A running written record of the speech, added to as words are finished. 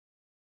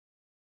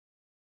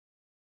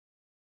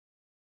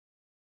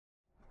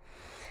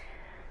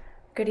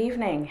Good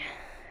evening,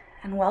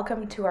 and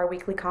welcome to our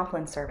weekly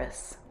Compline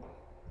service.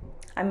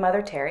 I'm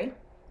Mother Terry.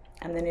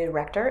 I'm the new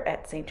rector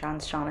at St.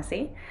 John's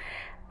Shaughnessy,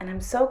 and I'm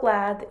so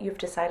glad that you've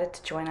decided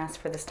to join us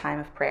for this time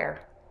of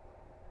prayer.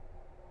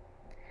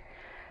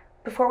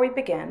 Before we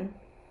begin,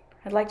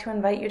 I'd like to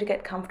invite you to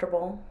get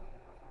comfortable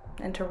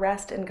and to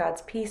rest in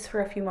God's peace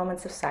for a few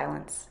moments of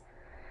silence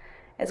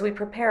as we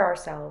prepare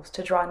ourselves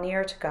to draw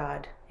near to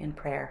God in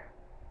prayer.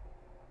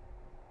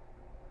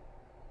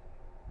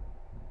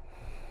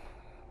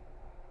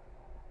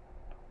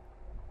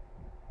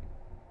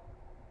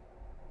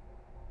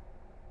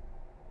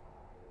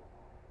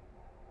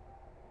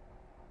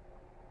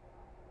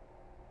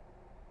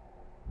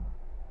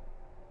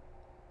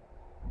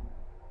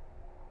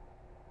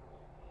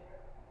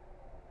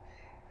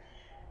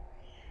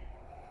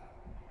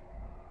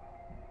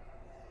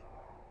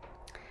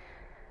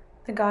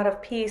 The God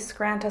of peace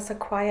grant us a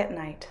quiet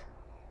night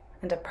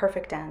and a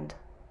perfect end.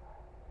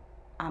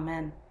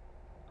 Amen.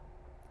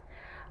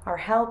 Our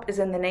help is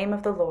in the name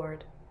of the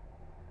Lord,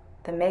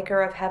 the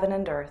maker of heaven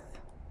and earth.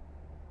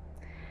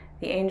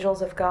 The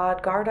angels of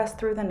God guard us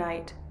through the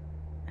night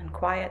and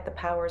quiet the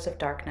powers of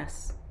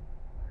darkness.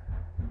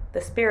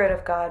 The Spirit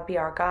of God be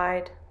our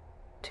guide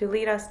to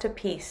lead us to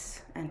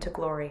peace and to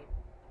glory.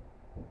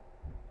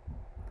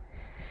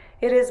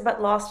 It is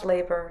but lost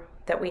labor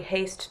that we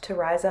haste to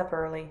rise up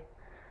early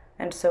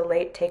and so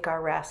late take our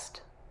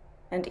rest,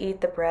 and eat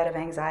the bread of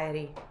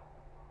anxiety.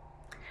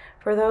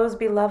 For those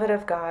beloved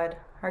of God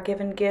are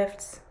given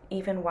gifts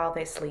even while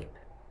they sleep.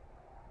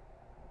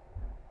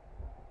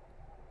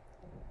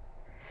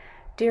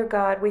 Dear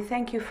God, we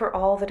thank you for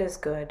all that is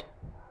good,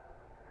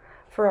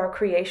 for our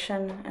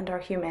creation and our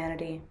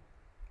humanity,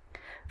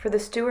 for the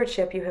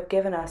stewardship you have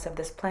given us of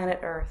this planet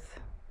Earth,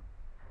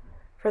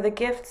 for the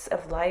gifts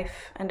of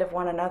life and of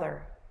one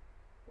another,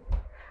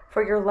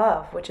 for your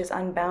love which is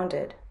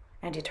unbounded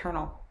and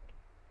eternal.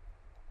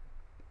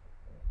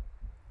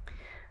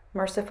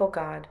 Merciful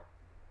God,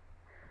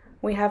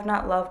 we have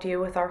not loved you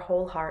with our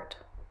whole heart,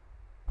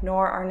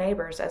 nor our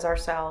neighbors as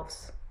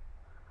ourselves.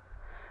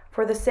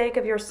 For the sake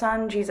of your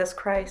Son, Jesus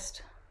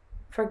Christ,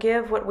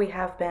 forgive what we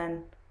have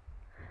been,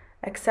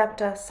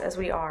 accept us as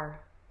we are,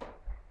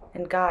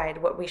 and guide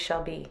what we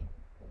shall be.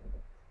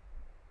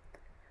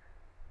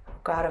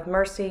 God of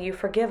mercy, you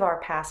forgive our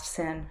past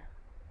sin.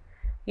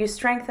 You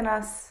strengthen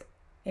us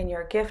in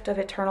your gift of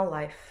eternal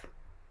life.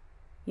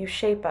 You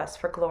shape us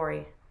for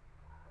glory.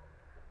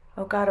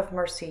 O God of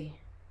mercy,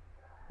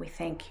 we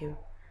thank you.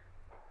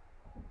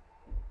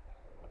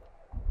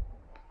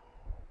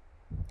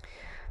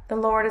 The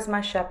Lord is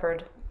my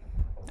shepherd.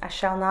 I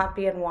shall not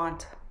be in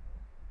want.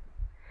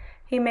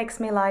 He makes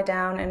me lie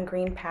down in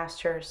green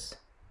pastures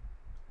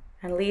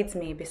and leads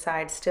me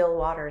beside still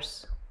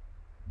waters.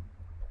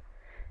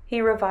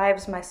 He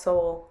revives my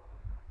soul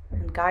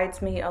and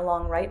guides me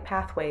along right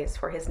pathways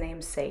for his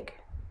name's sake.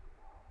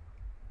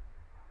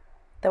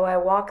 Though I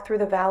walk through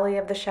the valley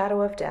of the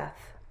shadow of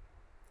death,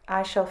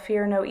 I shall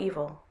fear no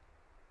evil,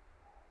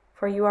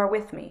 for you are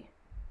with me.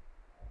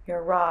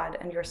 Your rod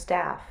and your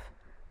staff,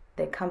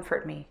 they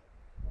comfort me.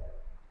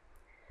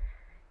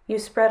 You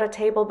spread a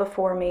table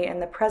before me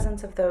in the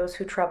presence of those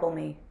who trouble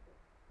me.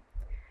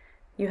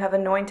 You have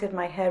anointed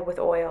my head with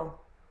oil,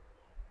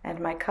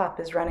 and my cup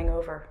is running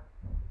over.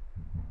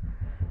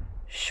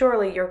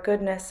 Surely your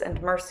goodness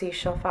and mercy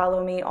shall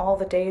follow me all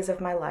the days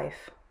of my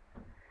life,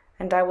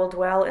 and I will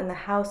dwell in the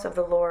house of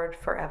the Lord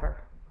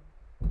forever.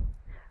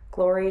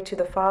 Glory to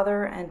the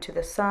Father, and to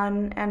the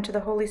Son, and to the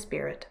Holy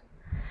Spirit,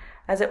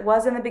 as it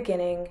was in the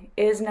beginning,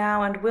 is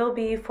now, and will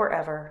be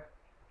forever.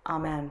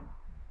 Amen.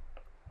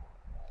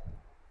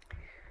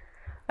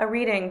 A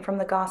reading from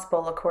the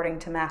Gospel according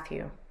to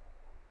Matthew.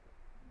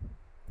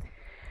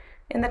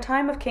 In the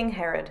time of King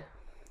Herod,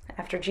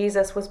 after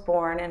Jesus was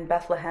born in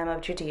Bethlehem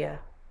of Judea,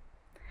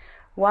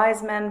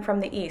 wise men from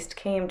the east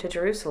came to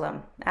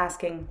Jerusalem,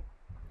 asking,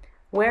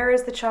 "Where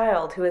is the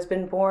child who has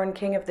been born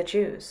King of the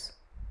Jews?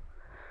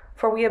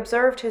 For we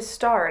observed his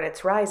star at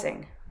its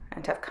rising,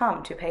 and have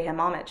come to pay him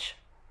homage."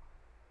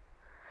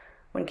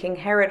 When King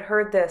Herod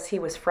heard this, he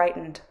was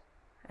frightened,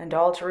 and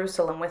all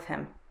Jerusalem with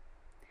him.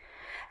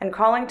 And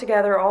calling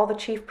together all the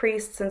chief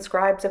priests and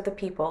scribes of the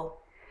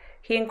people,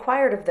 he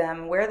inquired of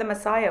them where the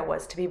Messiah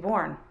was to be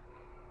born.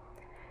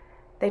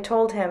 They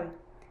told him,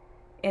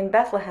 "In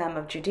Bethlehem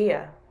of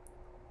Judea,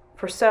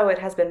 for so it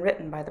has been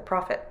written by the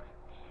prophet.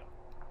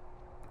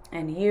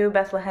 And you,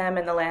 Bethlehem,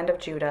 in the land of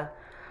Judah,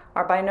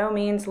 are by no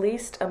means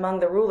least among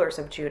the rulers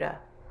of Judah,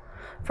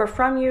 for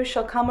from you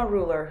shall come a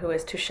ruler who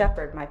is to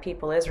shepherd my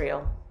people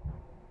Israel."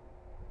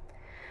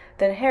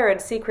 Then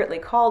Herod secretly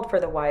called for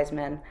the wise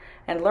men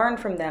and learned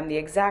from them the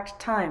exact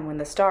time when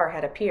the star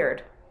had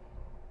appeared.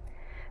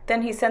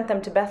 Then he sent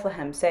them to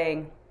Bethlehem,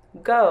 saying,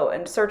 "Go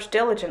and search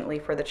diligently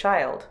for the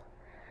child,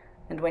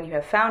 and when you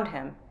have found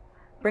him,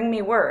 bring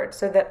me word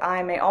so that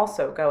I may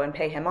also go and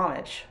pay him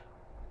homage."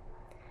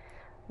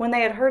 When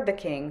they had heard the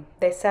king,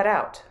 they set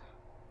out,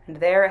 and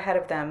there ahead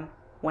of them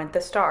went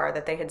the star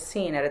that they had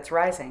seen at its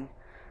rising,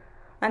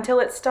 until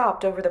it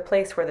stopped over the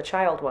place where the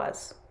child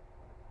was.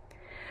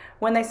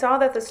 When they saw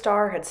that the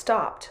star had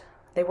stopped,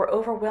 they were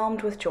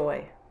overwhelmed with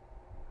joy.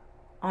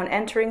 On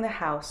entering the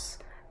house,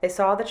 they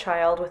saw the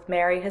child with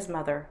Mary his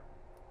mother,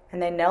 and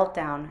they knelt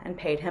down and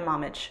paid him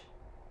homage.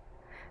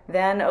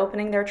 Then,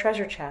 opening their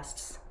treasure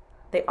chests,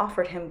 they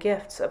offered him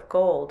gifts of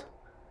gold,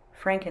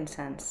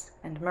 frankincense,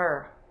 and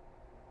myrrh.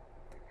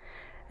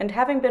 And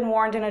having been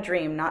warned in a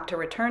dream not to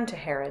return to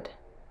Herod,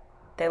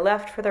 they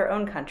left for their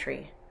own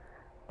country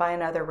by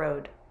another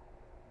road.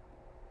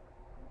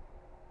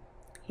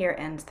 Here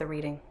ends the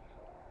reading.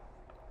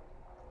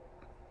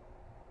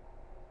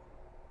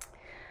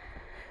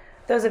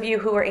 Those of you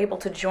who were able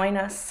to join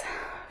us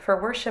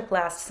for worship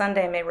last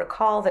Sunday may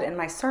recall that in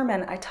my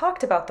sermon I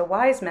talked about the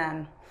wise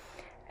men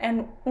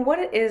and what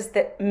it is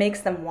that makes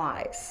them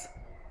wise,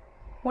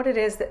 what it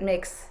is that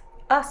makes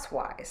us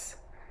wise.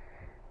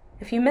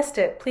 If you missed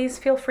it, please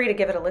feel free to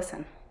give it a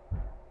listen.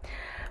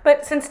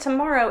 But since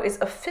tomorrow is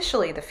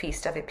officially the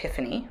Feast of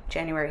Epiphany,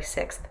 January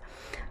 6th,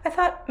 I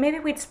thought maybe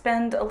we'd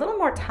spend a little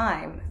more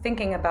time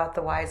thinking about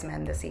the wise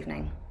men this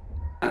evening.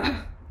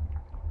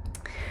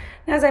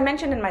 Now, as I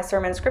mentioned in my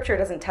sermon, Scripture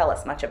doesn't tell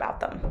us much about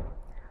them.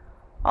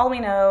 All we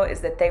know is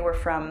that they were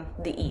from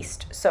the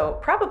East, so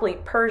probably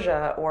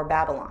Persia or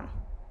Babylon.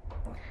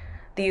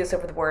 The use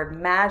of the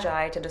word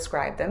magi to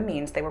describe them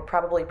means they were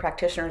probably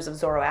practitioners of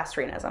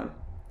Zoroastrianism.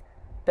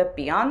 But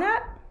beyond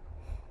that,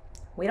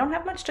 we don't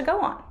have much to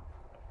go on.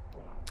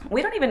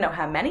 We don't even know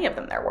how many of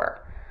them there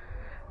were.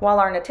 While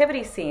our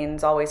nativity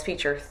scenes always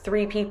feature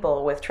 3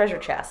 people with treasure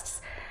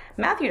chests,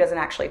 Matthew doesn't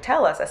actually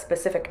tell us a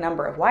specific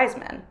number of wise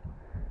men.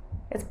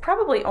 It's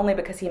probably only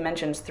because he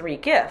mentions 3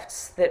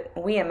 gifts that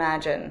we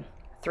imagine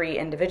 3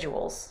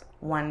 individuals,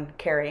 one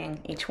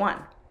carrying each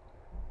one.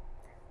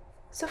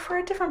 So for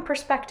a different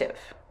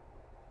perspective,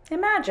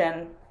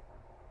 imagine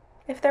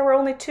if there were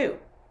only 2.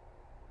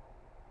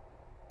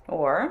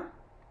 Or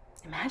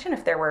imagine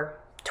if there were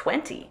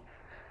 20.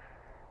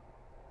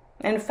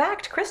 In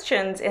fact,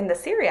 Christians in the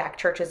Syriac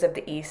churches of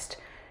the East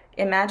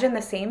imagine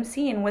the same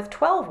scene with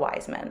 12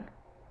 wise men,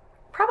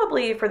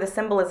 probably for the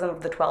symbolism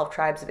of the 12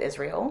 tribes of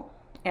Israel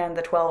and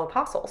the 12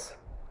 apostles.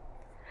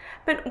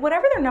 But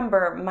whatever their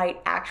number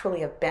might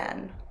actually have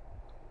been,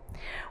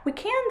 we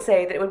can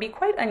say that it would be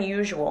quite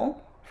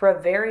unusual for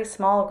a very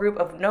small group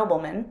of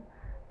noblemen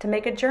to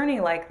make a journey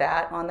like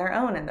that on their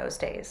own in those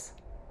days.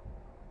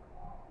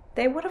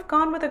 They would have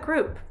gone with a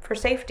group for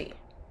safety,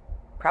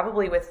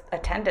 probably with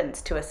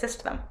attendants to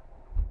assist them.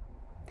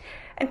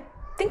 And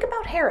think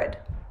about Herod.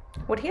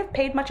 Would he have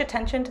paid much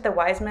attention to the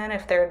wise men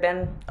if there had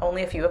been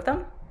only a few of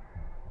them?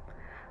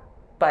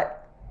 But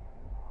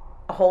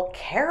a whole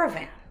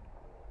caravan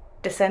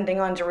descending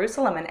on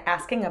Jerusalem and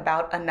asking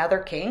about another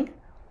king?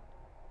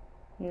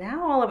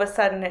 Now all of a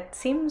sudden it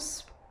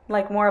seems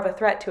like more of a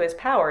threat to his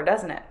power,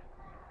 doesn't it?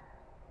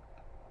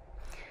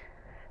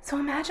 So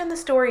imagine the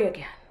story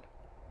again,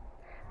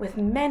 with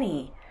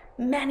many,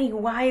 many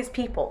wise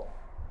people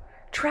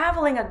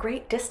traveling a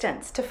great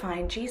distance to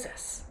find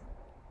Jesus.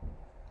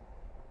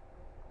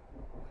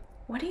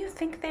 What do you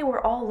think they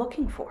were all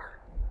looking for?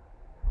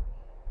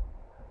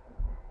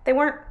 They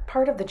weren't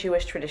part of the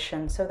Jewish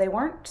tradition, so they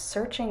weren't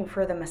searching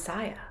for the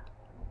Messiah.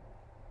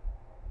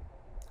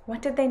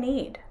 What did they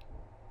need?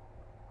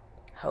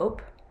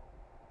 Hope?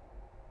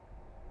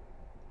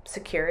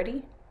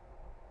 Security?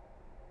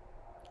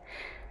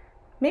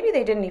 Maybe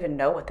they didn't even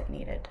know what they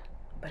needed,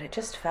 but it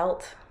just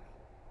felt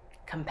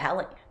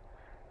compelling.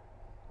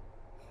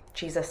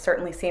 Jesus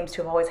certainly seems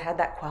to have always had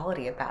that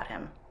quality about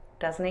him,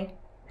 doesn't he?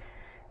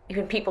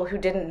 Even people who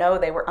didn't know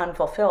they were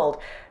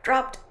unfulfilled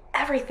dropped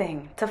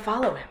everything to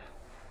follow him.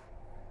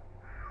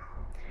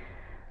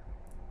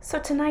 So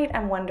tonight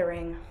I'm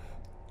wondering,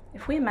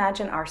 if we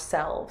imagine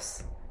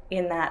ourselves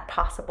in that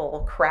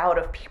possible crowd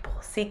of people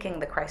seeking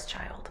the Christ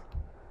child,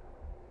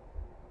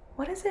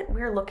 what is it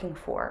we're looking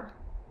for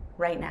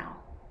right now?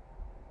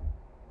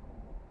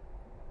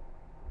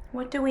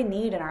 What do we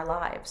need in our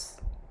lives?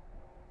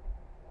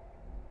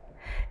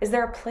 Is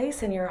there a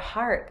place in your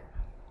heart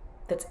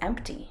that's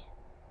empty?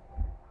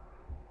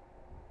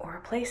 Or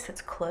a place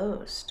that's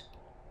closed?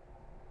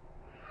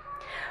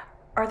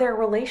 Are there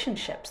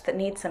relationships that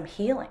need some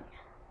healing?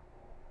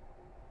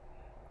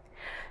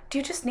 Do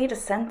you just need a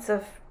sense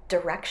of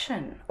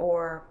direction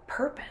or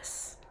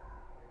purpose?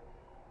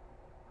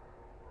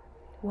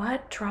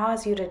 What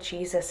draws you to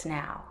Jesus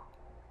now?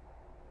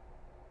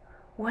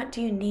 What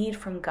do you need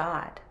from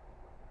God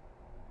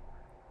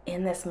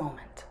in this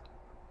moment?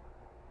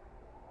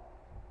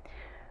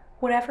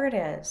 Whatever it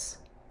is,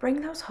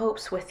 bring those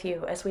hopes with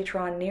you as we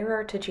draw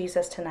nearer to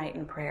Jesus tonight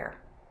in prayer.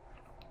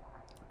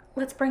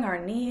 Let's bring our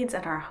needs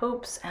and our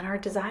hopes and our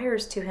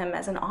desires to him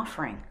as an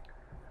offering.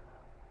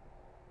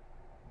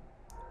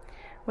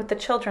 With the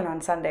children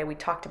on Sunday, we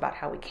talked about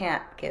how we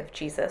can't give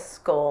Jesus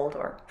gold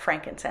or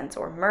frankincense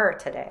or myrrh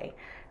today,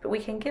 but we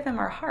can give him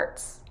our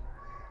hearts.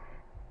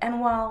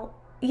 And while,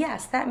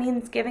 yes, that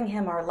means giving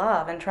him our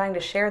love and trying to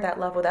share that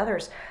love with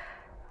others,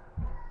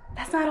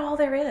 that's not all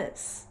there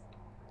is.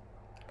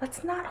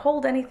 Let's not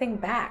hold anything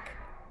back.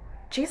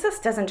 Jesus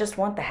doesn't just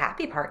want the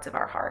happy parts of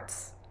our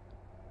hearts.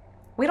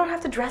 We don't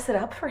have to dress it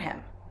up for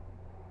him.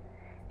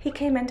 He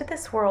came into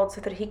this world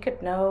so that he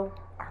could know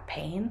our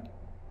pain,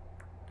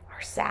 our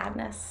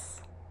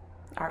sadness,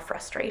 our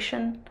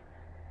frustration,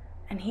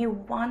 and he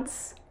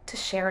wants to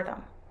share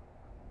them.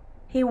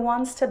 He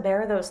wants to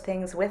bear those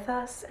things with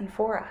us and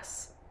for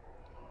us.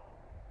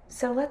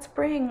 So let's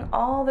bring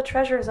all the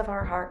treasures of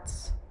our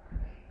hearts,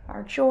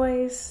 our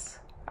joys,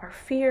 our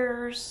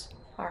fears,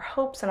 our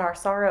hopes and our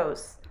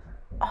sorrows,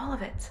 all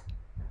of it,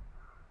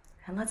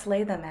 and let's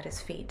lay them at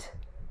his feet.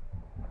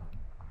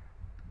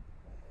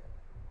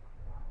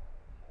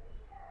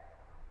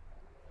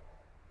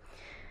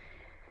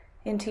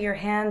 Into your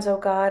hands, O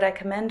God, I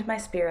commend my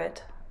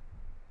spirit,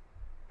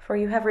 for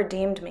you have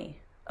redeemed me,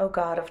 O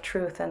God of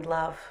truth and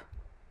love.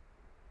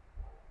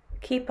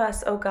 Keep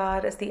us, O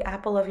God, as the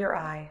apple of your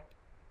eye.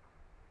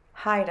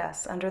 Hide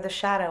us under the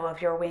shadow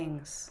of your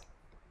wings.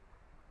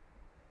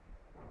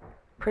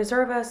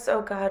 Preserve us,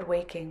 O God,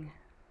 waking,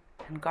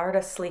 and guard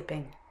us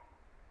sleeping,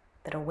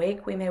 that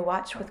awake we may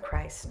watch with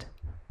Christ,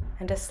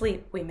 and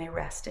asleep we may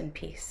rest in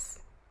peace.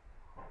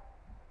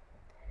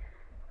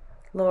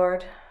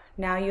 Lord,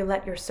 now you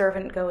let your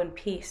servant go in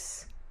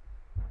peace.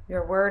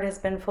 Your word has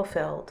been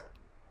fulfilled.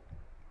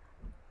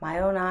 My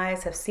own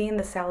eyes have seen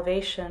the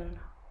salvation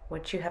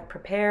which you have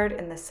prepared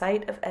in the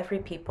sight of every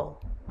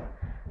people,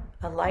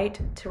 a light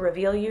to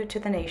reveal you to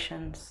the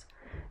nations,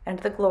 and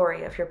the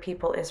glory of your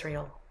people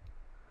Israel.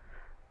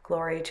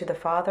 Glory to the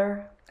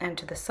Father, and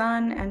to the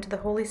Son, and to the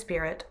Holy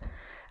Spirit,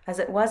 as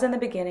it was in the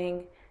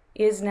beginning,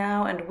 is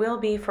now, and will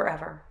be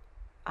forever.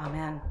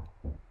 Amen.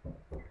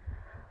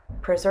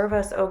 Preserve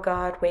us, O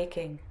God,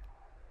 waking,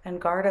 and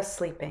guard us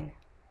sleeping,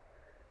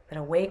 that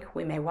awake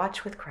we may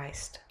watch with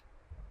Christ,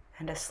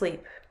 and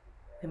asleep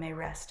we may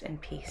rest in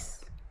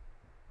peace.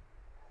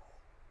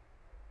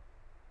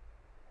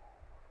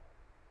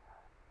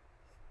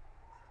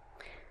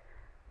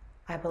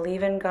 I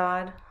believe in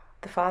God,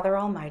 the Father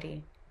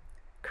Almighty,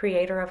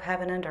 creator of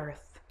heaven and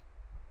earth.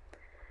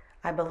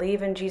 I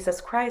believe in Jesus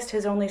Christ,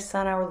 his only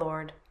Son, our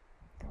Lord.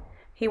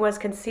 He was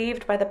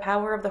conceived by the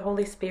power of the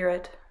Holy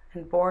Spirit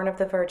and born of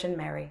the Virgin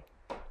Mary.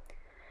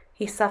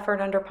 He suffered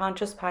under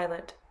Pontius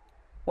Pilate,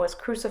 was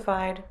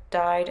crucified,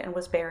 died, and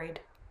was buried.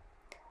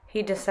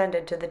 He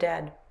descended to the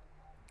dead.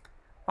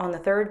 On the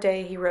third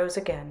day he rose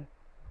again.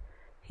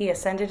 He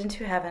ascended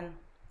into heaven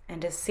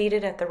and is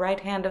seated at the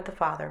right hand of the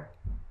Father.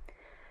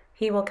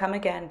 He will come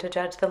again to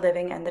judge the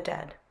living and the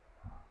dead.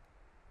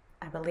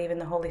 I believe in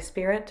the Holy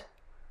Spirit,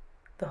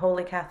 the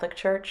Holy Catholic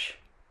Church,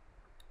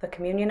 the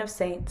communion of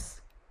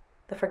saints,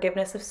 the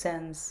forgiveness of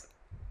sins,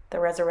 the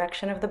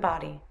resurrection of the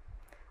body,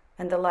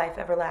 and the life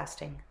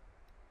everlasting.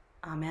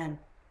 Amen.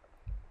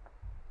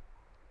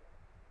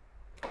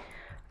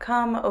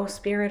 Come, O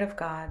Spirit of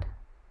God,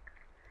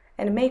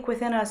 and make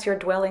within us your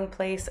dwelling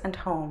place and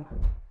home.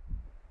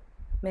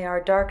 May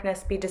our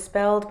darkness be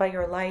dispelled by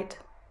your light,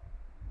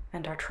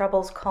 and our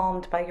troubles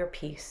calmed by your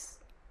peace.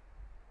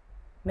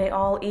 May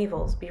all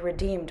evils be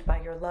redeemed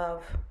by your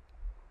love,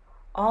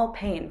 all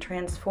pain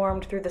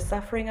transformed through the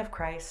suffering of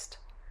Christ,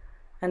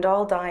 and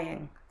all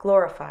dying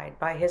glorified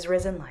by his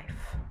risen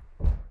life.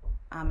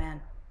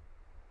 Amen.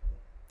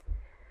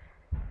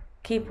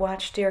 Keep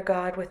watch, dear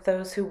God, with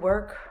those who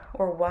work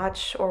or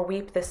watch or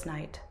weep this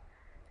night,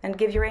 and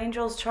give your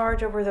angels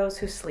charge over those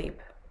who sleep.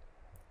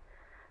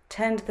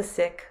 Tend the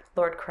sick,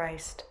 Lord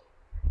Christ.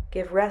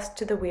 Give rest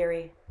to the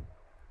weary.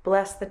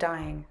 Bless the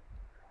dying.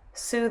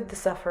 Soothe the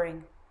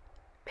suffering.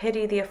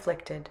 Pity the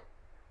afflicted.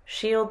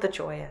 Shield the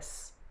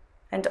joyous.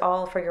 And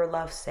all for your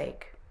love's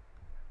sake.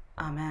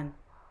 Amen.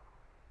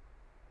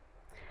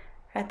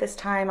 At this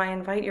time, I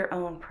invite your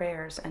own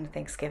prayers and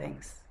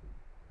thanksgivings.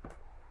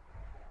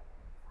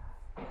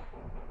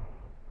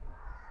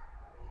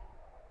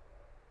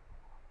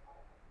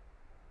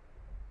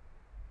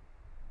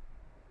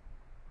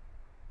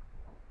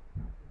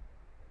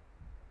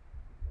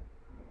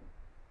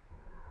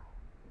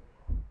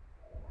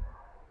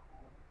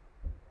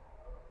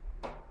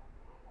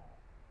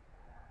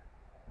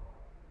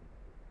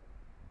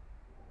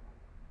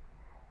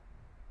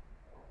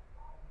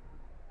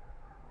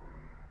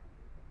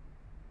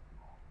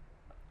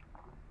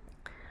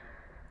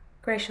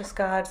 Gracious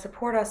God,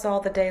 support us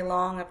all the day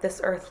long of this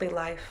earthly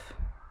life,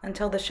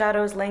 until the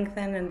shadows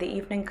lengthen and the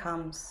evening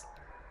comes,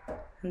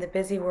 and the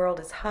busy world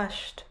is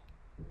hushed,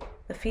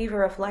 the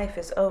fever of life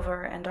is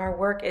over, and our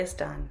work is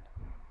done.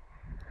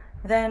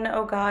 Then,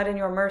 O God, in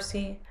your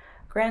mercy,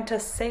 grant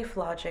us safe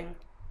lodging,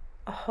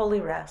 a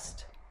holy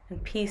rest,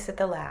 and peace at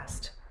the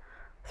last,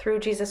 through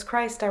Jesus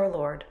Christ our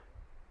Lord.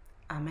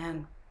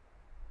 Amen.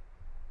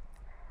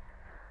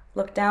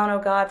 Look down, O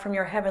God, from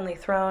your heavenly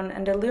throne,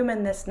 and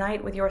illumine this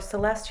night with your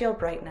celestial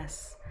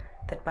brightness,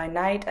 that by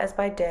night as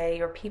by day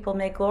your people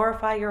may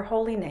glorify your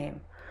holy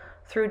name,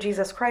 through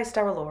Jesus Christ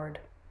our Lord.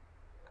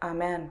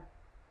 Amen.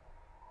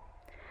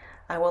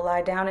 I will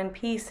lie down in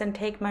peace and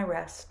take my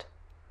rest,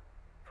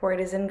 for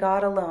it is in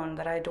God alone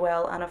that I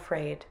dwell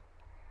unafraid.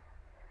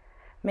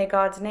 May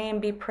God's name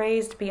be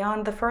praised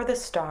beyond the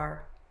furthest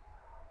star,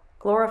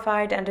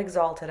 glorified and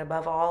exalted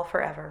above all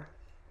forever.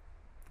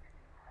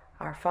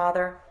 Our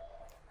Father,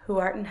 who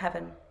art in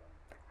heaven,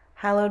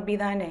 hallowed be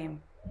thy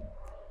name.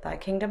 Thy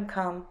kingdom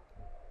come,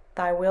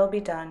 thy will be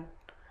done,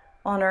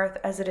 on earth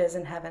as it is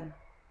in heaven.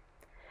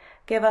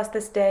 Give us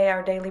this day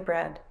our daily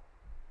bread,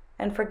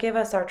 and forgive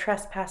us our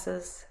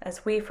trespasses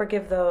as we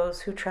forgive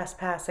those who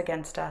trespass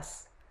against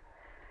us.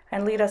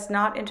 And lead us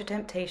not into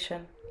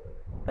temptation,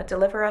 but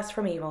deliver us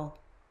from evil.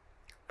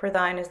 For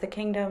thine is the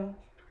kingdom,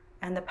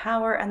 and the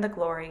power, and the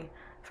glory,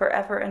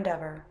 forever and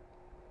ever.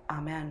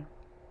 Amen.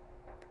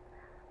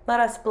 Let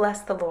us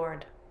bless the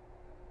Lord.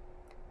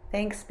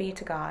 Thanks be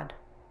to God.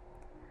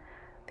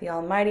 The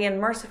Almighty and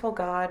merciful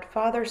God,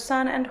 Father,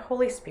 Son, and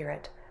Holy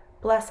Spirit,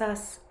 bless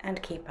us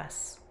and keep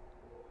us.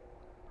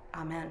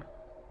 Amen.